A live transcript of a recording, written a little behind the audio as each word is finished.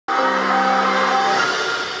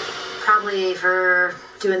Probably for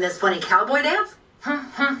doing this funny cowboy dance.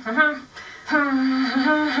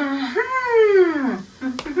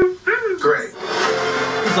 Great.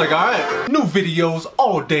 He's like, alright, new videos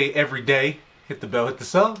all day, every day. Hit the bell, hit the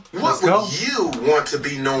sub. Let's go. What would you want to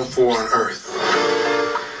be known for on Earth?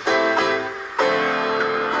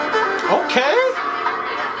 Okay.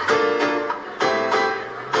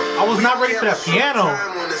 I was not ready for that piano.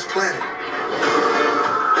 Time on this planet.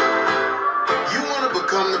 You want to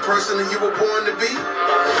become the person that you were born to be?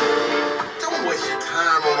 Don't waste your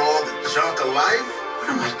time on all the junk of life.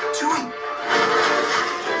 What am I doing?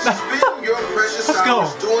 Spend your precious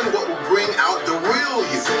hours doing what will bring out the real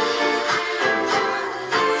you.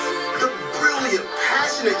 The brilliant,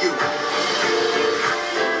 passionate you.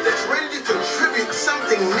 That's ready to contribute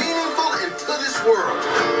something meaningful into this world.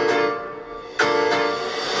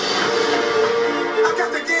 I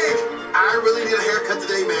got the gig. I really need a haircut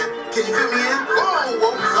today, man. Can you fit me in? Whoa,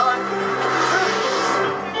 whoa,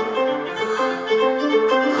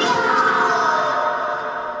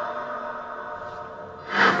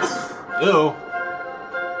 Ew.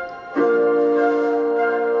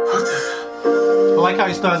 What the? I like how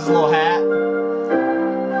he still has his little hat.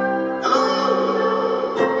 Hello?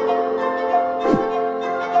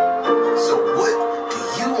 So what do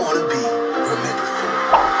you want to be remembered for?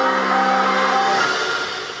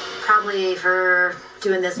 Probably for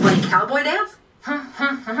doing this funny cowboy dance.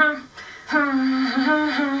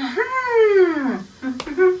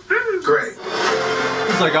 Great.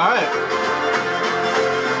 He's like, alright.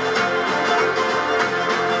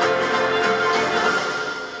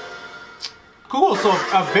 Cool, so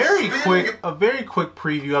a very quick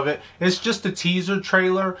preview of it. It's just a teaser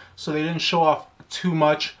trailer, so they didn't show off too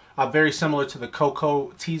much. Very similar to the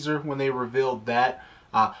Coco teaser when they revealed that.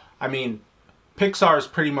 I mean, Pixar is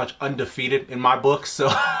pretty much undefeated in my book, so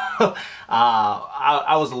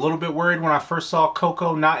I was a little bit worried when I first saw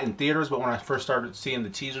Coco, not in theaters, but when I first started seeing the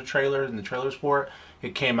teaser trailers and the trailers for it.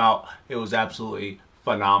 It came out, it was absolutely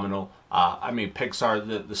phenomenal. I mean,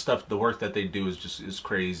 Pixar, the stuff, the work that they do is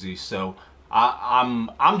crazy. So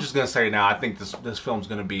I'm just gonna say now, I think this film's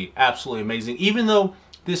gonna be absolutely amazing. Even though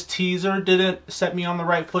this teaser didn't set me on the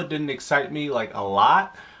right foot, didn't excite me like a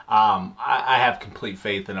lot, I have complete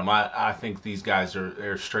faith in them. I think these guys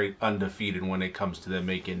are straight undefeated when it comes to them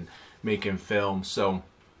making films. So,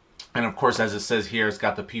 and of course, as it says here, it's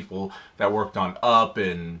got the people that worked on Up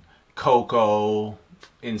and Coco,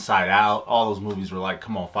 Inside Out. All those movies were like,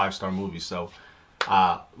 come on, 5-star movies. So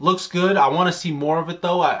looks good. I want to see more of it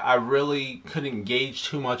though. I really couldn't gauge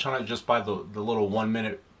too much on it just by the little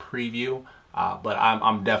 1-minute preview. But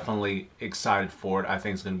I'm definitely excited for it. I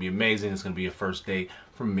think it's going to be amazing. It's going to be a first date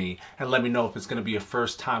for me. And let me know if it's going to be a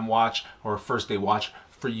first time watch or a first day watch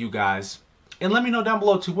for you guys. And let me know down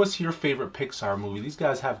below too, what's your favorite Pixar movie? These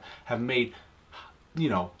guys have made, you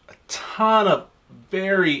know, a ton of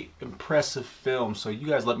very impressive films. So you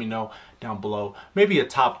guys let me know down below. Maybe a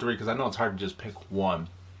top 3, because I know it's hard to just pick one.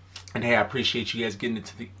 And hey, I appreciate you guys getting it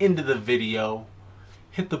to the end of the video.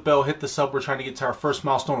 Hit the bell, hit the sub. We're trying to get to our first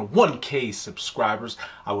milestone of 1K subscribers.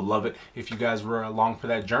 I would love it if you guys were along for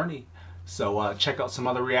that journey. So check out some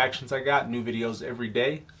other reactions I got. New videos every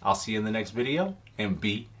day. I'll see you in the next video. And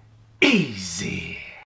be easy.